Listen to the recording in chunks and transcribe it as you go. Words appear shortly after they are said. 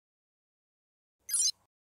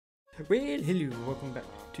Well, hello, welcome back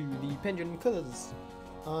to the Pendulum Colours.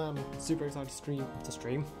 I'm super excited to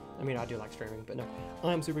stream. I mean, I do like streaming, but no.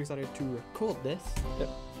 I'm super excited to record this. Yep.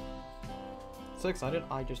 So excited,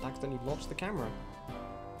 I just accidentally launched the camera.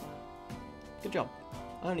 Good job.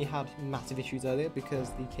 I only had massive issues earlier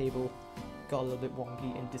because the cable got a little bit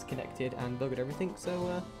wonky and disconnected and buggered everything,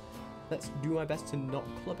 so let's do my best to not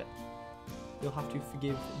club it. You'll have to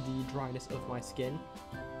forgive the dryness of my skin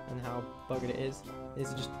and how buggered it is. This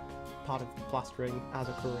is just part of plastering as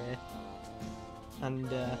a career, and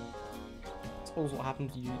it's also what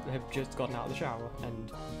happens. You have just gotten out of the shower,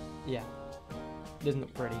 and yeah, it doesn't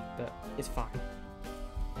look pretty, but it's fine.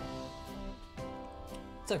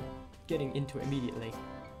 So, getting into it immediately,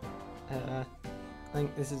 I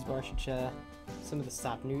think this is where I should share some of the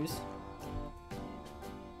sad news.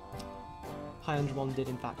 Jyagamonnn did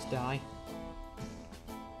in fact die.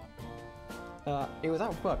 It was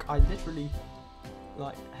out of work. I literally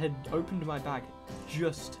had opened my bag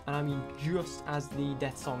just, and I mean just as the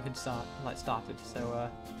death song had started, so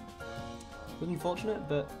it was unfortunate,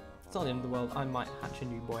 but it's not the end of the world. I might hatch a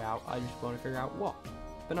new boy out. I just want to figure out what,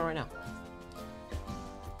 but not right now.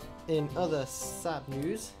 In other sad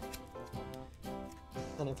news,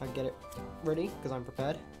 and if I get it ready, because I'm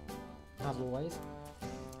prepared, as always.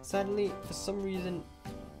 Sadly, for some reason,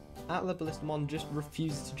 Digimon just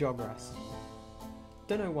refuses to jog rest.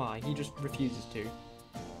 Don't know why, he just refuses to.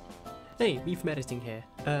 Hey, me from editing here.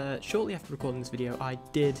 Shortly after recording this video, I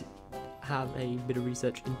did have a bit of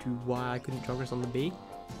research into why I couldn't jog rest on the Bee,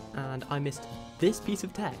 and I missed this piece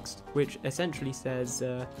of text, which essentially says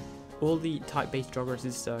all the type-based jog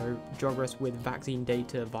rests, so jog rest with vaccine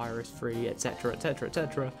data, virus-free, etc, etc,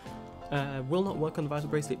 etc, will not work on the Vital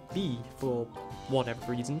Bracelet B for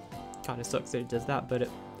whatever reason. Kinda sucks that it does that, but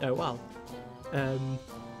oh well.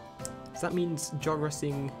 So that means jog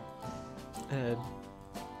resting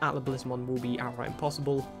at the Digimon will be outright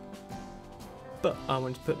impossible, but I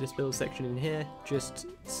want to put this build section in here just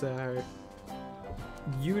so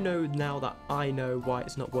you know now that I know why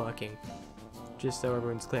it's not working, just so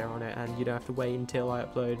everyone's clear on it, and you don't have to wait until I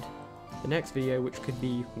upload the next video, which could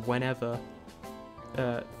be whenever,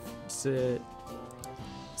 so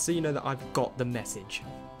you know that I've got the message.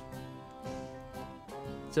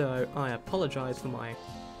 So I apologise for my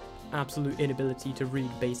absolute inability to read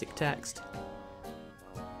basic text.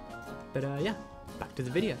 But yeah, back to the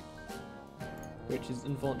video. Which is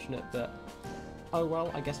unfortunate, but oh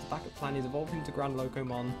well, I guess the backup plan is evolve him to Grand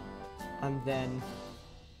Locomon, and then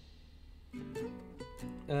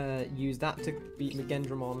use that to beat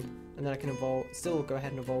Megendramon, and then I can still go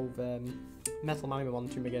ahead and evolve Metal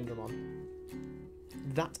Mamimon to Megendramon.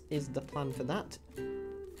 That is the plan for that.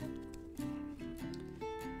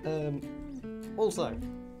 Also,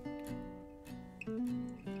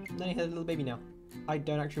 then he has a little baby now. I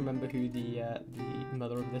don't actually remember who the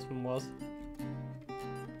mother of this one was.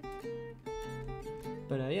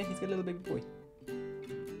 But yeah, he's got a little baby boy.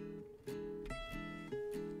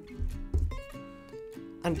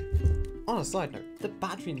 And on a side note, the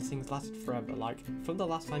battery in this thing's lasted forever. Like, from the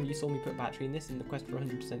last time you saw me put battery in this in the Quest for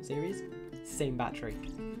 100% series, same battery.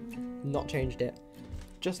 Not changed it.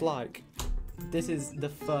 Just like, this is the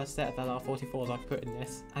first set of LR44s I've put in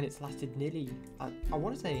this, and it's lasted nearly, I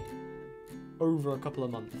want to say, over a couple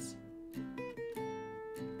of months.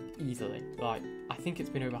 Easily. Like, I think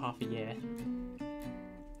it's been over half a year.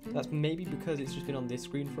 That's maybe because it's just been on this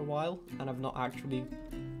screen for a while, and I've not actually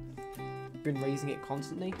been raising it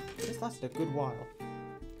constantly. It's lasted a good while.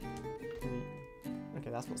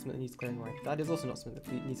 Okay, that's not something that needs clearing away. That is also not something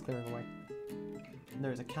that needs clearing away. And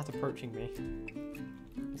there is a cat approaching me.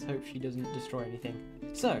 Let's hope she doesn't destroy anything.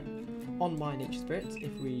 So, on my nature spirits,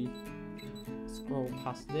 if we scroll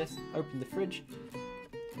past this, open the fridge,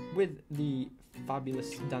 with the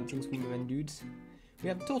fabulous dancing swimmermen dudes, we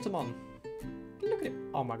have Tortamon. Look at it!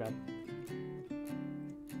 Oh my god.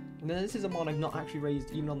 Now this is a mod I've not actually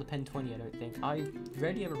raised even on the Pen 20, I don't think. I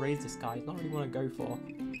rarely ever raise this guy, it's not really what I go for.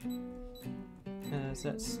 So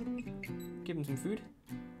let's give him some food.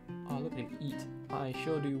 Oh, look at him eat. I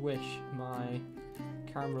sure do wish my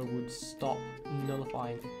camera would stop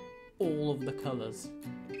nullifying all of the colours.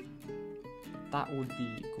 That would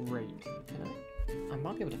be great. I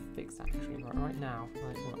might be able to fix that actually right now.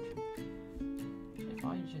 Like, watch. If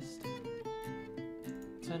I just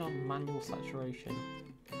turn on manual saturation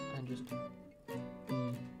and just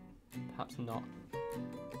perhaps not.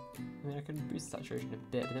 I mean, I could boost saturation a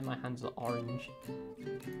bit, but then my hands are orange,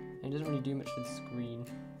 and it doesn't really do much for the screen.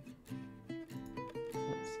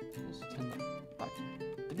 Let's turn that back.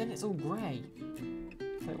 But then it's all grey.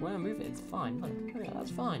 Like, when I move it, it's fine. Look, oh yeah,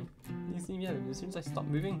 that's fine. You see, yeah, as soon as I stop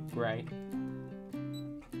moving, grey.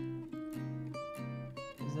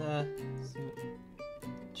 some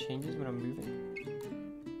changes when I'm moving.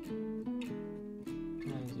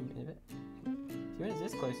 Can I zoom in a bit? See, when it's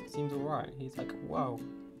this close, it seems alright. He's like, whoa,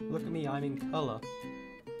 look at me, I'm in colour.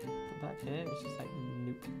 But back here, it's just like,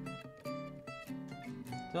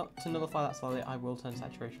 nope. So to nullify that slightly, I will turn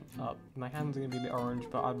saturation up. My hands are going to be a bit orange,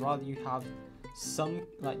 but I'd rather you have some,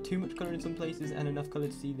 like, too much colour in some places and enough colour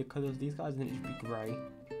to see the colour of these guys, and then it should be grey.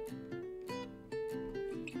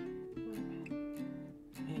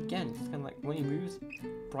 Again, it's kind of like, when he moves,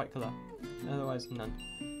 bright colour. Otherwise, none.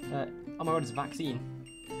 Oh my god, it's a vaccine.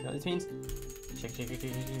 You know what this means? Shake, shake, shake,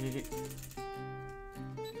 shake, shake, shake.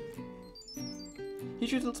 He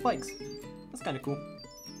shoots little spikes. That's kind of cool.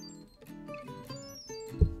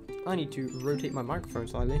 I need to rotate my microphone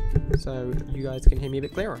slightly so you guys can hear me a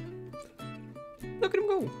bit clearer. Look at him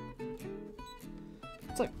go!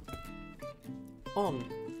 So, on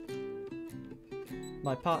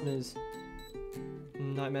my partner's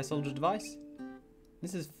Nightmare Soldier device,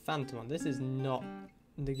 this is Phantomon. This is not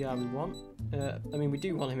the guy we want. I mean, we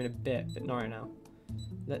do want him in a bit, but not right now.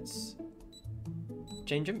 Let's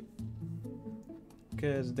change him.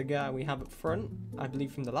 Because the guy we have up front, I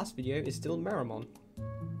believe from the last video, is still Meramon.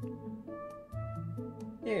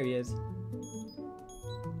 Here he is.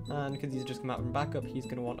 And because he's just come out from backup, he's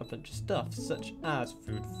going to want a bunch of stuff, such as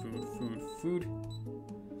food, food, food, food.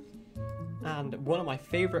 And one of my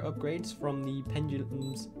favourite upgrades from the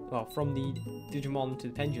Pendulums, well, from the Digimon to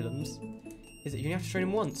the Pendulums, is that you only have to train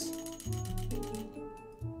him once.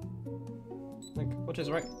 Like, watch this,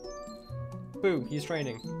 right? Boom, he's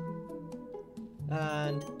training.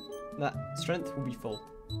 And that strength will be full,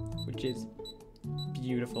 which is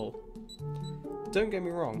beautiful. Don't get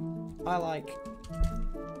me wrong, I like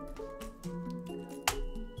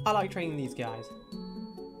training these guys.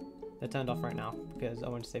 They're turned off right now because I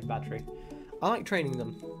want to save battery. I like training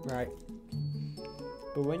them, right?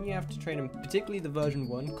 But when you have to train them, particularly the version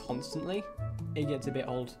 1, constantly, it gets a bit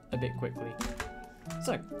old a bit quickly.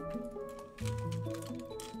 So,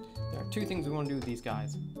 there are two things we want to do with these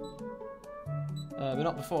guys. But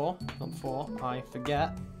not before I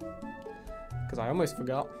forget, because I almost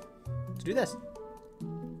forgot to do this.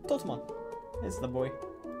 Tortomon, it's the boy.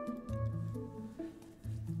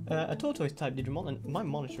 A Tortoise type Digimon, and my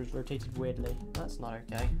monitor is rotated weirdly. That's not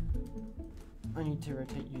okay. I need to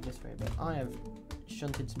rotate you this way, but I have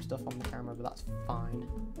shunted some stuff on the camera, but that's fine.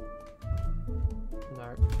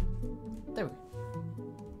 No. There we go.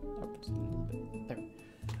 Oh, just a little bit. There we go.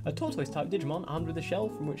 A Tortoise type Digimon armed with a shell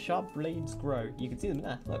from which sharp blades grow. You can see them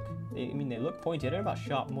there, look. I mean, they look pointy. I don't know about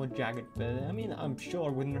sharp, more jagged, but I mean, I'm sure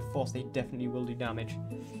with enough force they definitely will do damage.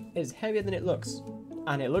 It's heavier than it looks,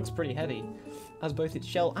 and it looks pretty heavy, as both its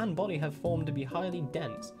shell and body have formed to be highly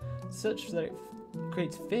dense, such that it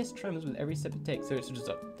creates fierce tremors with every step it takes, so it's just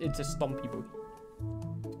a stompy boy.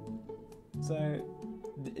 So,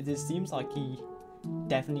 this seems like he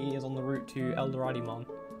definitely is on the route to Eldoradimon.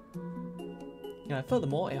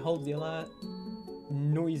 Furthermore, it holds the alert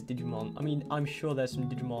noise Digimon. I mean, I'm sure there's some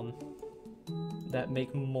Digimon that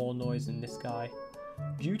make more noise than this guy,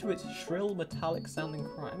 due to its shrill metallic sounding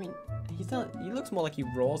cry. I mean, he looks more like he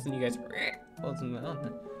roars than he goes or something like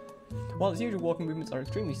that. While its usual walking movements are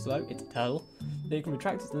extremely slow, it's dull. They can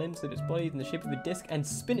retract its limbs so that its body is in the shape of a disc and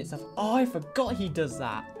spin itself. Oh, I forgot he does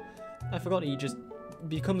that. I forgot he just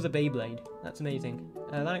becomes a Beyblade. That's amazing.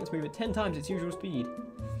 Allowing it to move at 10 times its usual speed.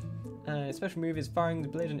 Its special move is firing the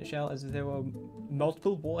blade on its shell as if there were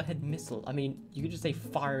multiple warhead missile. I mean, you could just say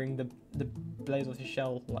firing the blades off his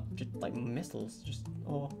shell just like missiles,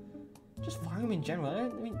 or just firing them in general. I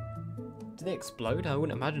mean, do they explode? I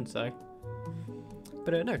wouldn't imagine so.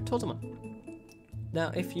 But no, Tortomon.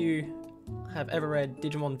 Now, if you have ever read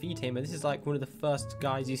Digimon V-Tamer, this is like one of the first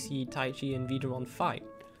guys you see Taichi and Digimon fight.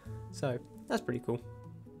 So, that's pretty cool.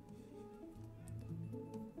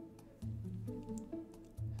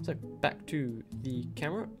 So, back to the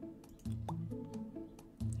camera.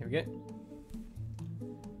 Here we go.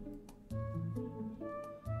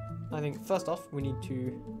 I think, first off, we need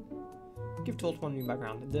to give Tortomon a new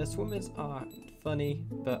background. The swimmers are funny,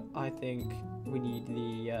 but I think we need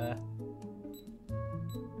the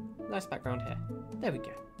nice background here. There we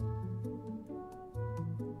go.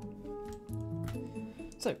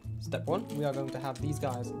 So, step 1, we are going to have these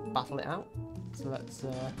guys battle it out. So let's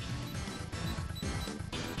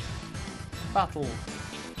battle,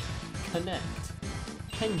 connect,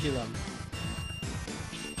 pendulum.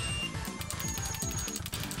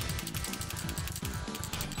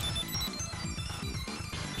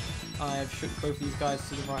 I have shook both these guys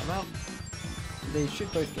to the right amount. They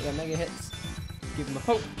should both get their mega hits. Give them a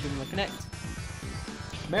poke, give them a connect.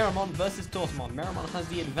 Meramon versus Tortomon. Meramon has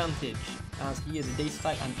the advantage, as he is a data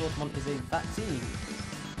type and Tortamon is a vaccine.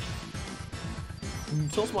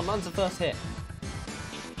 Tortamon lands the first hit.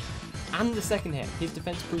 And the second hit. His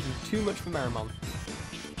defense proves too much for Meramon.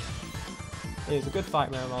 It was a good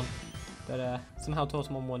fight, Meramon. But somehow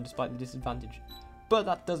Tortamon won despite the disadvantage. But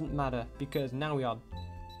that doesn't matter, because now we are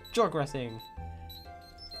progressing.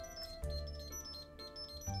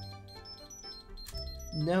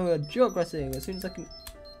 Now we're progressing as soon as I can...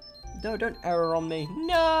 No, don't error on me.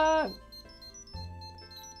 No!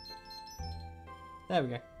 There we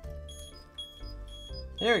go.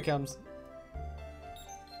 Here it comes.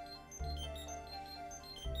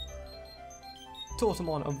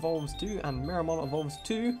 Tortamon evolves to, and Meramon evolves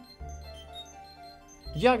to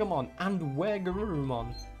Jyagamonnn and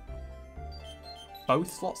Jyagamonnn.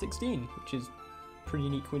 Both slot 16, which is a pretty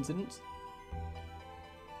neat coincidence.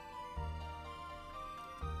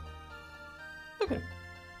 Look at him.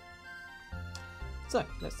 So,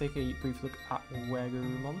 let's take a brief look at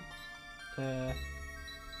Jyagamonnn.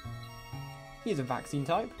 He's a vaccine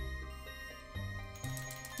type.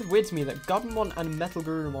 It's weird to me that Gabumon and Metal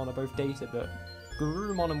Garurumon are both data, but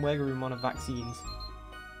Garurumon and Jyagamonnn are vaccines.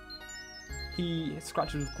 He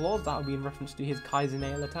scratches with claws, that would be in reference to his Kaiser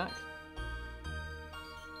Nail attack.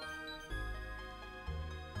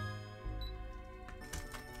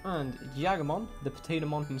 And Jyagamonnn, the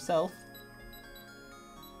Potatoemon himself,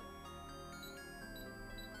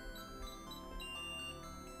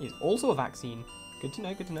 is also a vaccine. Good to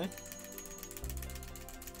know, good to know.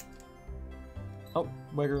 Oh,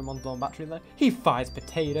 Jyagamon's low on battery there. He fires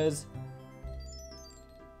potatoes.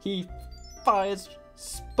 He fires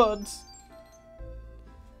spuds.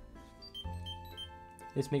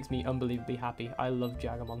 This makes me unbelievably happy. I love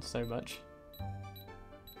Jyagamonnn so much.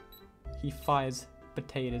 He fires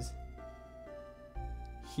potatoes.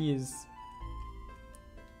 He is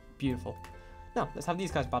beautiful. Now, let's have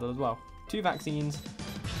these guys battle as well. Two vaccines.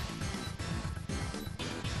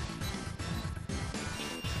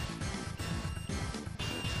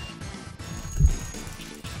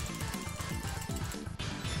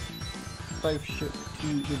 Both shook to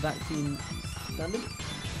the vaccine standard.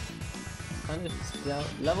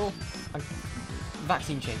 Level.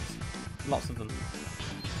 Vaccine chains. Lots of them.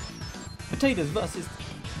 Potatoes versus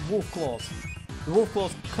Wolf Claws. The Wolf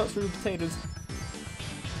Claws cut through the potatoes.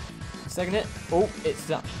 Second hit. Oh, it's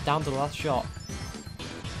down to the last shot.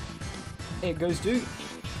 It goes to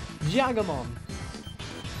Jyagamonnn.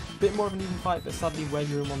 Bit more of an even fight, but sadly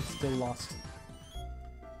Jyagamonnn still lost.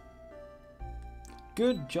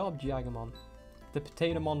 Good job, Jyagamonnn. The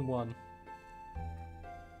Potatoemon won.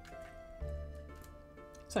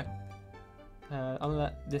 So, I'll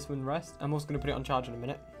let this one rest. I'm also going to put it on charge in a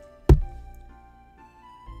minute.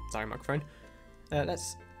 Sorry, microphone.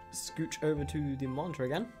 Let's scooch over to the monitor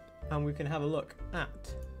again, and we can have a look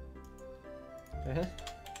at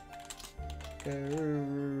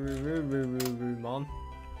Garurumon.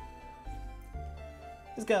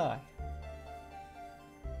 This guy,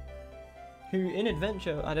 who in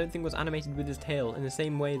Adventure I don't think was animated with his tail in the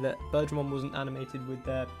same way that Birdramon wasn't animated with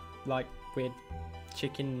their like weird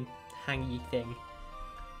chicken hangy thing.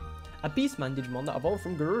 A Beastman Digimon that evolved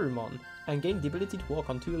from Garurumon and gained the ability to walk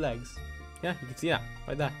on two legs. Yeah, you can see that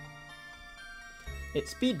right there.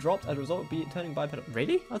 Its speed dropped as a result of turning bipedal.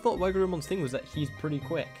 Really? I thought Jyagamon's thing was that he's pretty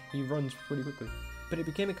quick. He runs pretty quickly. But it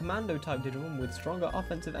became a commando type Digimon with stronger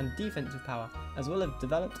offensive and defensive power, as well as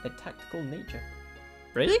developed a tactical nature.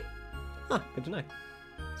 Really? Huh, good to know.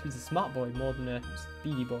 So he's a smart boy more than a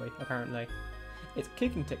speedy boy, apparently. Its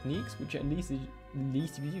kicking techniques, which it unleashes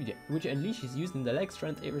using the leg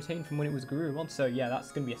strength it retained from when it was Garurumon. So yeah,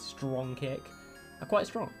 that's going to be a strong kick. Quite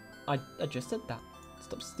strong. I just said that.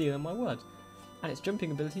 Stop stealing my words. And its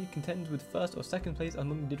jumping ability contends with first or second place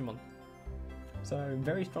among Digimon. So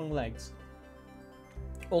very strong legs.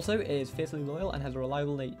 Also, it is fiercely loyal and has a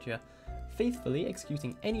reliable nature, faithfully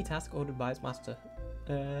executing any task ordered by its master.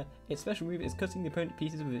 Its special move is cutting the opponent to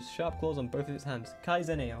pieces with its sharp claws on both of its hands.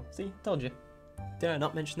 Kaiser Nail. See? Told you. Did I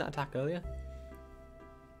not mention that attack earlier?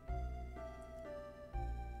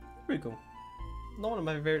 Pretty cool. Not one of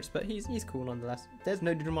my favourites, but he's cool nonetheless. There's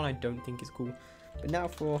no Digimon I don't think is cool. But now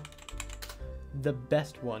for the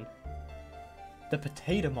best one. The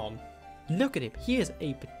Potatoemon. Look at him. He is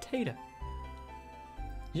a potato.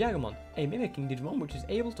 Jyagamonnn, a mimicking Digimon which is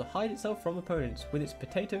able to hide itself from opponents with its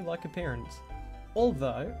potato-like appearance.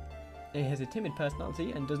 Although it has a timid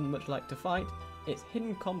personality and doesn't much like to fight, its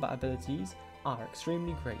hidden combat abilities are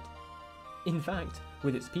extremely great. In fact,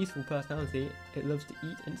 with its peaceful personality, it loves to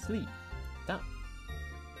eat and sleep. I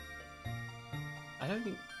don't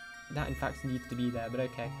think that in fact needs to be there, but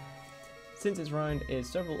okay. Since its rind is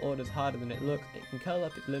several orders harder than it looks, it can curl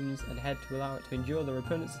up its limbs and head to allow it to endure their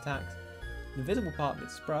opponent's attacks. The visible part of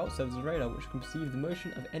its sprout serves as radar, which can perceive the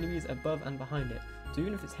motion of enemies above and behind it. So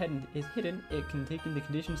even if its head is hidden, it can take in the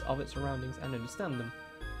conditions of its surroundings and understand them.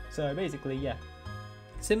 So basically, yeah.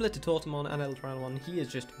 Similar to Tortamon and Eldralmon, he is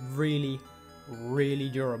just really, really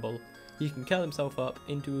durable. He can curl himself up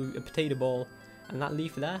into a potato ball, and that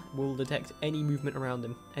leaf there will detect any movement around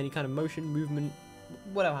him. Any kind of motion, movement,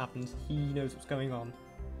 whatever happens, he knows what's going on.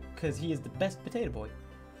 Because he is the best potato boy.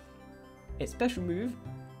 Its special move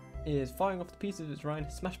is firing off the pieces of its rind,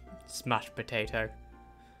 smash potato.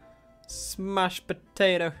 Smash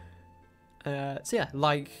potato. So yeah,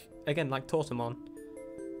 like Tortamon,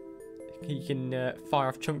 he can fire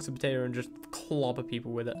off chunks of potato and just clobber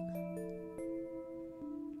people with it.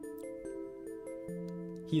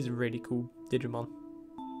 He's a really cool Digimon.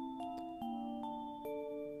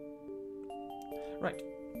 Right.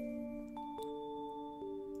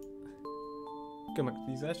 Go back to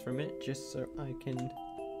these guys for a minute, just so I can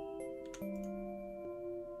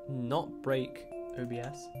not break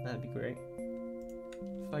OBS. That'd be great.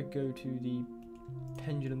 If I go to the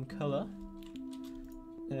Pendulum color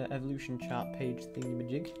evolution chart page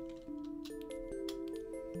thingamajig.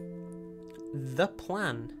 The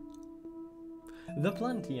plan,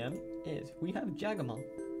 TM, is we have Jyagamonnn.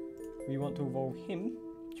 We want to evolve him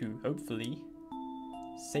to, hopefully,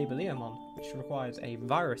 Saberleomon, which requires a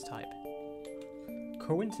virus type.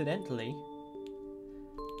 Coincidentally,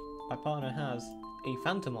 my partner has a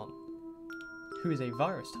Phantomon, who is a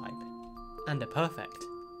virus type, and a perfect.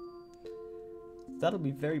 That'll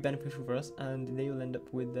be very beneficial for us, and they will end up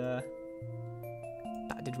with that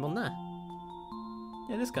Digimon there.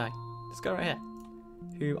 Yeah, this guy right here,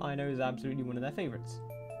 who I know is absolutely one of their favourites.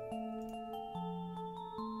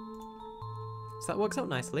 So that works out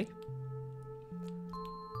nicely.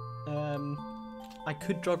 I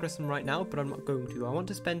could progress them right now, but I'm not going to. I want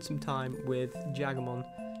to spend some time with Jyagamonnn,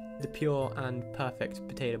 the pure and perfect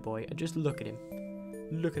potato boy, and just look at him.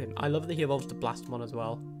 Look at him. I love that he evolves to Blastmon as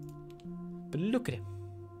well. But look at him.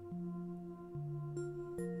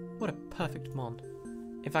 What a perfect mon.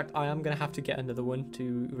 In fact, I am going to have to get another one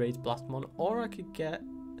to raise Blastmon, or I could get...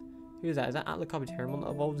 Who is that? Is that Atlacobiteriamon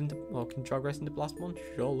that evolves into... or can progress into Blastmon?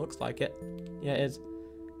 Sure, looks like it. Yeah, it is.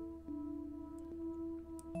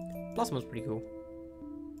 Blastmon's pretty cool.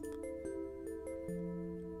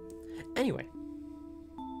 Anyway.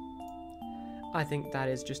 I think that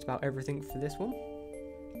is just about everything for this one.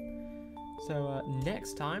 So,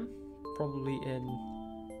 next time, probably in...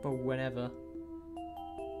 well, whenever.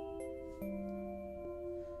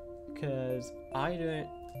 Because I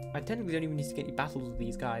technically don't even need to get any battles with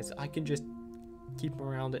these guys. I can just keep them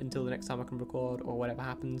around until the next time I can record, or whatever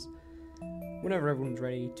happens. Whenever everyone's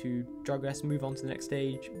ready to progress, move on to the next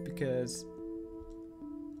stage, because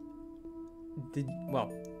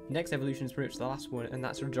next evolution is pretty much the last one, and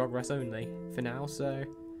that's for progress only for now. So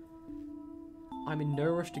I'm in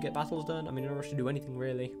no rush to get battles done. I'm in no rush to do anything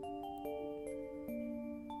really.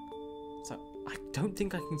 So I don't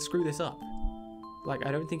think I can screw this up. Like,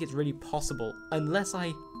 I don't think it's really possible, unless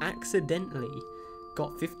I accidentally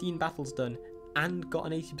got 15 battles done and got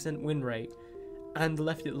an 80% win rate and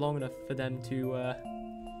left it long enough for them to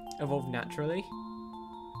evolve naturally.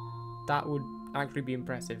 That would actually be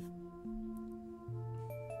impressive.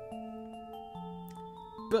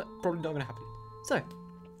 But probably not going to happen. So,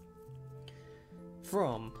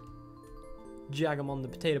 from Jyagamonnn the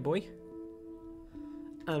Potato Boy,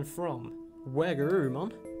 and from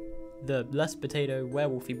Jyagamonnn, the less potato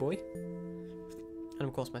werewolfy boy, and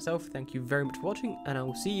of course myself, thank you very much for watching, and I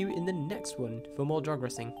will see you in the next one for more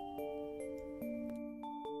progressing.